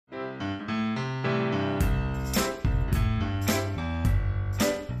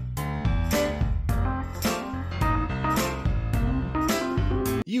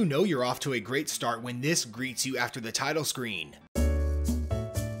you know you're off to a great start when this greets you after the title screen.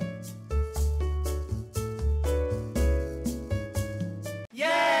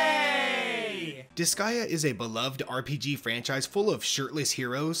 Disgaea is a beloved RPG franchise full of shirtless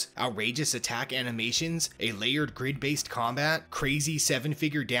heroes, outrageous attack animations, a layered grid-based combat, crazy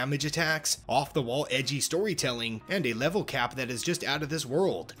 7-figure damage attacks, off-the-wall edgy storytelling, and a level cap that is just out of this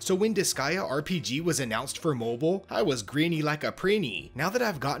world. So when Disgaea RPG was announced for mobile, I was grinny like a prinny. Now that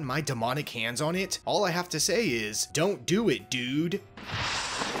I've gotten my demonic hands on it, all I have to say is, don't do it, dude.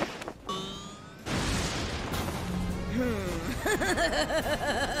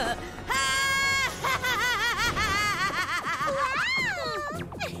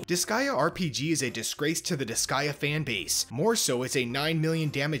 Disgaea RPG is a disgrace to the Disgaea fanbase. More so, it's a 9 million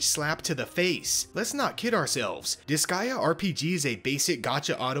damage slap to the face. Let's not kid ourselves. Disgaea RPG is a basic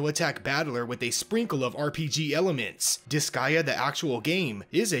gacha auto attack battler with a sprinkle of RPG elements. Disgaea, the actual game,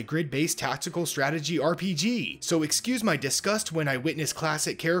 is a grid-based tactical strategy RPG. So excuse my disgust when I witness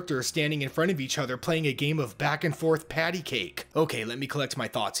classic characters standing in front of each other playing a game of back and forth patty cake. Okay, let me collect my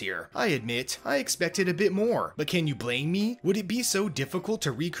thoughts here. I admit, I expected a bit more, but can you blame me? Would it be so difficult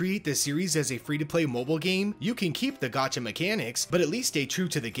to recreate the series as a free-to-play mobile game? You can keep the gacha mechanics, but at least stay true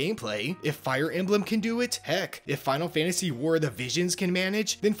to the gameplay. If Fire Emblem can do it, heck, if Final Fantasy War of the Visions can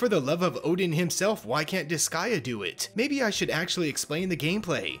manage, then for the love of Odin himself, why can't Disgaea do it? Maybe I should actually explain the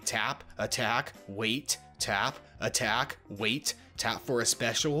gameplay. Tap, attack, wait, tap, attack, wait, tap for a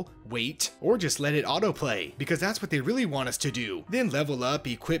special, wait, or just let it autoplay, because that's what they really want us to do. Then level up,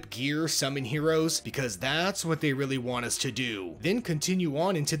 equip gear, summon heroes, because that's what they really want us to do. Then continue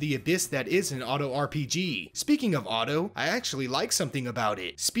on into the abyss that is an auto RPG. Speaking of auto, I actually like something about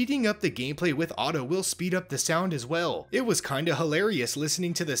it. Speeding up the gameplay with auto will speed up the sound as well. It was kinda hilarious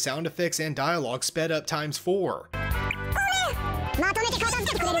listening to the sound effects and dialogue sped up ×4.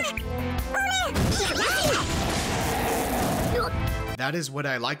 That is what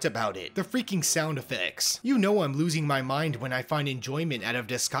I liked about it, the freaking sound effects. You know I'm losing my mind when I find enjoyment out of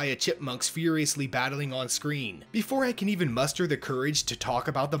Disgaea chipmunks furiously battling on screen. Before I can even muster the courage to talk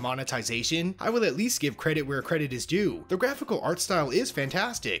about the monetization, I will at least give credit where credit is due. The graphical art style is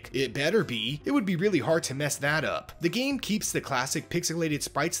fantastic. It better be. It would be really hard to mess that up. The game keeps the classic pixelated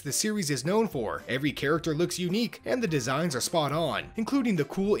sprites the series is known for. Every character looks unique, and the designs are spot on, including the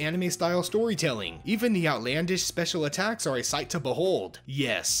cool anime style storytelling. Even the outlandish special attacks are a sight to behold.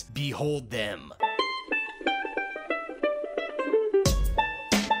 Yes, behold them.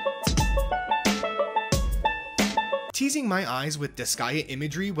 Teasing my eyes with Disgaea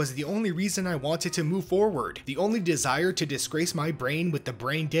imagery was the only reason I wanted to move forward, the only desire to disgrace my brain with the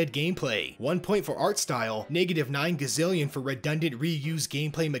brain-dead gameplay. 1 point for art style, -9 gazillion for redundant reused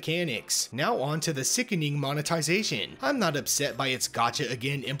gameplay mechanics. Now on to the sickening monetization. I'm not upset by its Gacha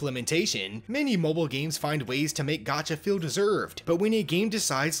Again implementation. Many mobile games find ways to make gacha feel deserved, but when a game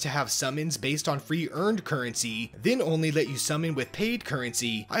decides to have summons based on free earned currency, then only let you summon with paid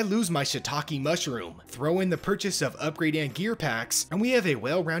currency, I lose my shiitake mushroom. Throw in the purchase of upgrade and gear packs, and we have a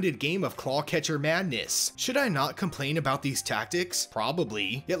well-rounded game of claw catcher madness. Should I not complain about these tactics?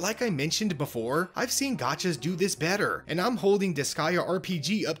 Probably. Yet like I mentioned before, I've seen gachas do this better, and I'm holding Disgaea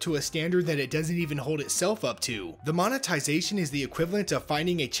RPG up to a standard that it doesn't even hold itself up to. The monetization is the equivalent of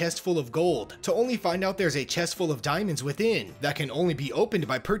finding a chest full of gold, to only find out there's a chest full of diamonds within, that can only be opened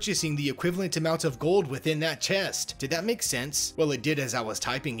by purchasing the equivalent amount of gold within that chest. Did that make sense? Well, it did as I was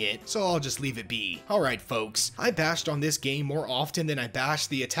typing it, so I'll just leave it be. Alright folks, I bashed on this game more often than I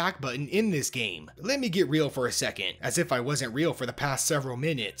bashed the attack button in this game. Let me get real for a second, as if I wasn't real for the past several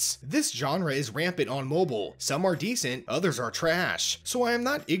minutes. This genre is rampant on mobile. Some are decent, others are trash. So I am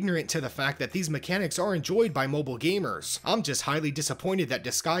not ignorant to the fact that these mechanics are enjoyed by mobile gamers. I'm just highly disappointed that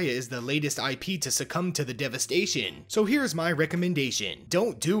Disgaea is the latest IP to succumb to the devastation. So here's my recommendation.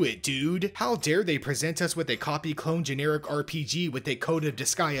 Don't do it, dude. How dare they present us with a copy clone generic RPG with a coat of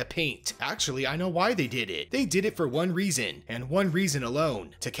Disgaea paint. Actually, I know why they did it. They did it for one reason, and one reason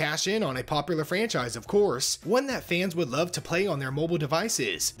alone. To cash in on a popular franchise, of course. One that fans would love to play on their mobile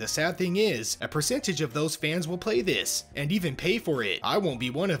devices. The sad thing is, a percentage of those fans will play this, and even pay for it. I won't be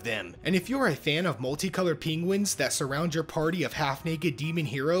one of them. And if you're a fan of multicolored penguins that surround your party of half-naked demon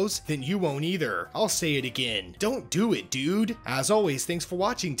heroes, then you won't either. I'll say it again. Don't do it, dude. As always, thanks for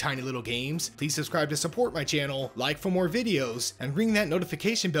watching, Tiny Little Games. Please subscribe to support my channel, like for more videos, and ring that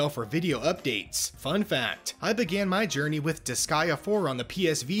notification bell for video updates. Fun fact, I began my journey with Disgaea 4 on the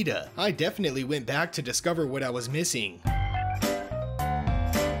PS Vita. I definitely went back to discover what I was missing.